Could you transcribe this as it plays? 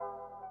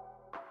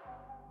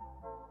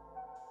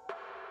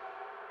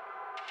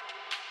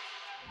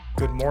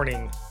Good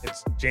morning.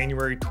 It's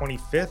January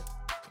 25th,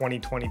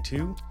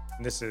 2022,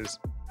 and this is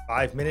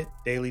 5-Minute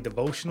Daily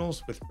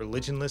Devotionals with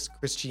Religionless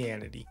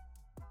Christianity.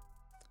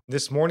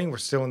 This morning, we're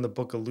still in the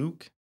book of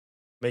Luke,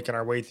 making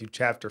our way through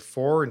chapter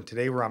 4, and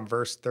today we're on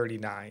verse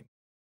 39.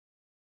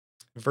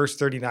 Verse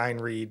 39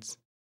 reads,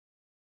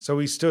 "So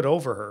he stood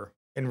over her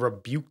and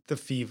rebuked the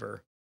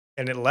fever,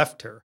 and it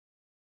left her.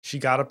 She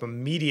got up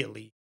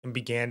immediately and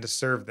began to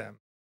serve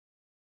them."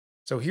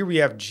 So here we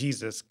have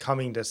Jesus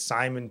coming to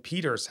Simon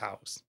Peter's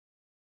house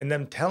and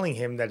them telling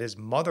him that his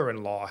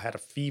mother-in-law had a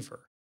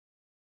fever.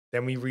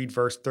 Then we read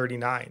verse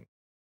 39.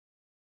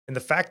 And the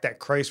fact that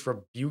Christ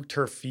rebuked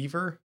her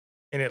fever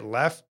and it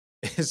left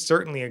is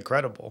certainly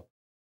incredible.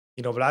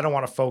 But I don't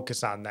want to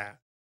focus on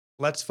that.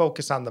 Let's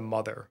focus on the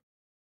mother.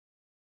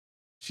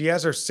 She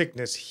has her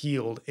sickness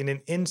healed in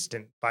an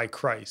instant by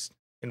Christ.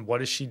 And what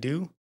does she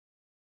do?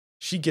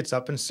 She gets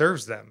up and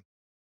serves them.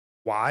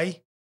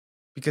 Why?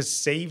 Because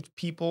saved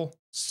people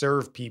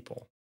serve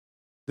people.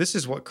 This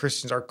is what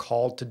Christians are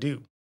called to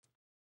do.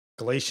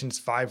 Galatians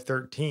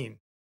 5:13.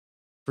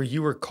 For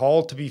you are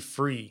called to be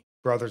free,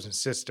 brothers and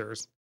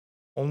sisters.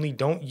 Only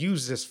don't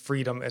use this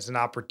freedom as an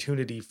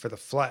opportunity for the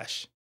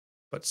flesh,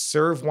 but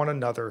serve one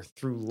another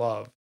through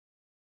love.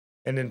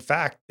 And in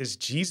fact, as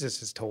Jesus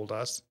has told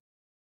us,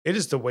 it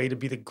is the way to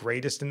be the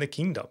greatest in the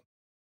kingdom.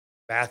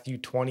 Matthew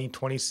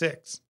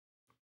 20:26.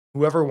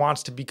 Whoever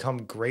wants to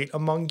become great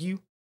among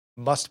you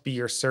must be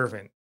your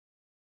servant.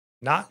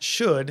 Not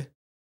should,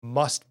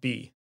 must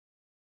be.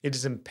 It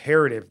is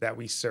imperative that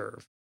we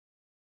serve.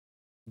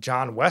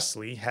 John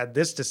Wesley had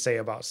this to say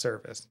about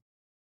service.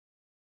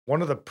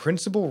 One of the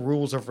principal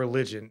rules of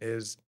religion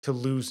is to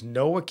lose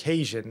no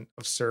occasion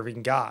of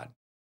serving God.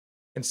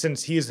 And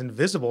since he is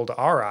invisible to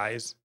our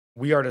eyes,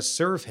 we are to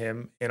serve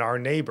him in our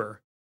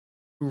neighbor,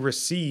 who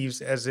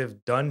receives as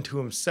if done to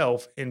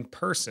himself in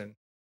person,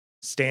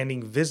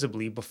 standing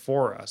visibly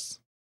before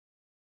us.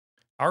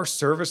 Our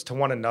service to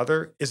one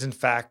another is in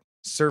fact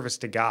service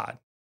to God.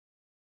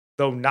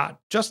 Though not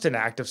just an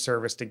act of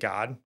service to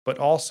God, but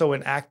also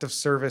an act of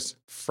service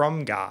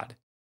from God.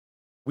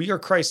 We are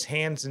Christ's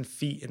hands and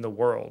feet in the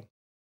world.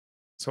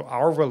 So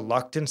our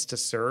reluctance to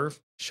serve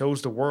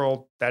shows the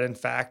world that, in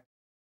fact,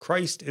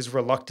 Christ is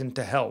reluctant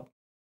to help.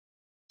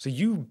 So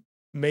you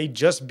may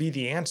just be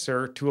the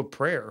answer to a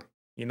prayer,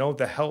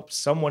 the help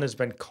someone has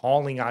been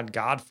calling on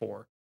God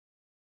for.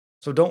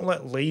 So don't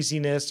let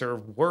laziness or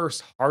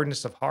worse,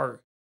 hardness of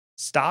heart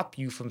stop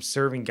you from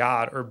serving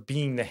God or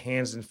being the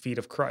hands and feet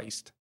of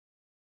Christ.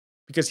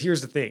 Because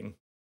here's the thing,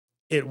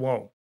 it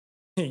won't.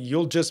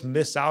 You'll just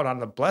miss out on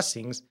the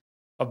blessings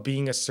of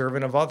being a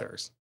servant of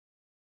others.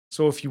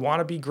 So if you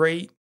want to be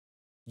great,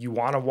 you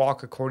want to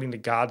walk according to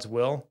God's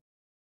will,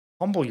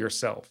 humble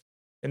yourself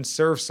and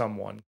serve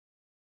someone.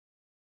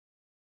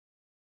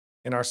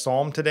 And our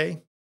psalm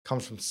today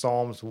comes from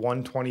Psalms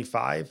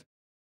 125,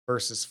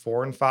 verses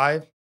 4 and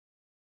 5.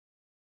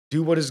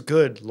 Do what is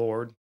good,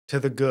 Lord, to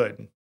the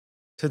good,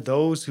 to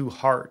those whose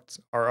hearts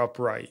are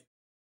upright.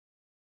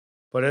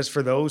 But as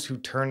for those who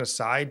turn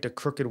aside to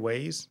crooked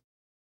ways,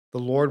 the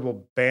Lord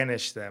will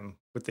banish them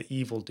with the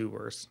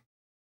evildoers.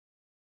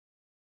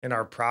 And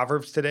our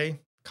Proverbs today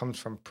comes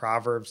from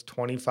Proverbs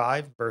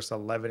 25, verse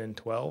 11 and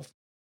 12.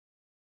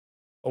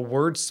 A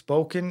word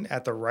spoken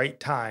at the right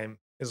time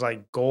is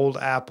like gold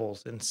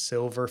apples and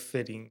silver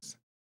fittings.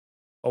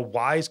 A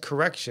wise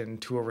correction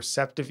to a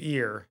receptive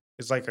ear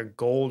is like a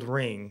gold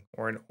ring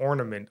or an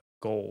ornament of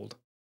gold.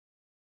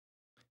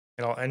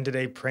 And I'll end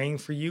today praying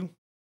for you.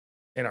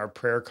 And our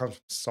prayer comes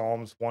from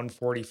Psalms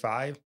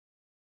 145.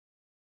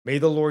 May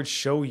the Lord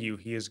show you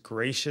he is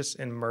gracious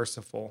and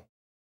merciful,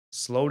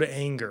 slow to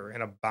anger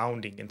and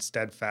abounding in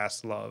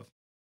steadfast love.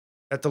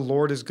 That the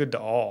Lord is good to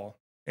all,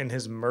 and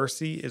his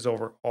mercy is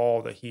over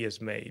all that he has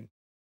made.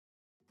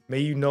 May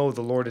you know the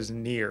Lord is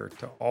near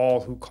to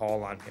all who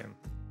call on him,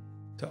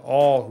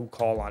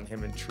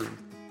 in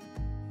truth.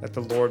 That the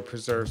Lord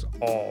preserves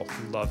all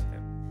who love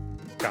him.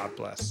 God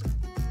bless.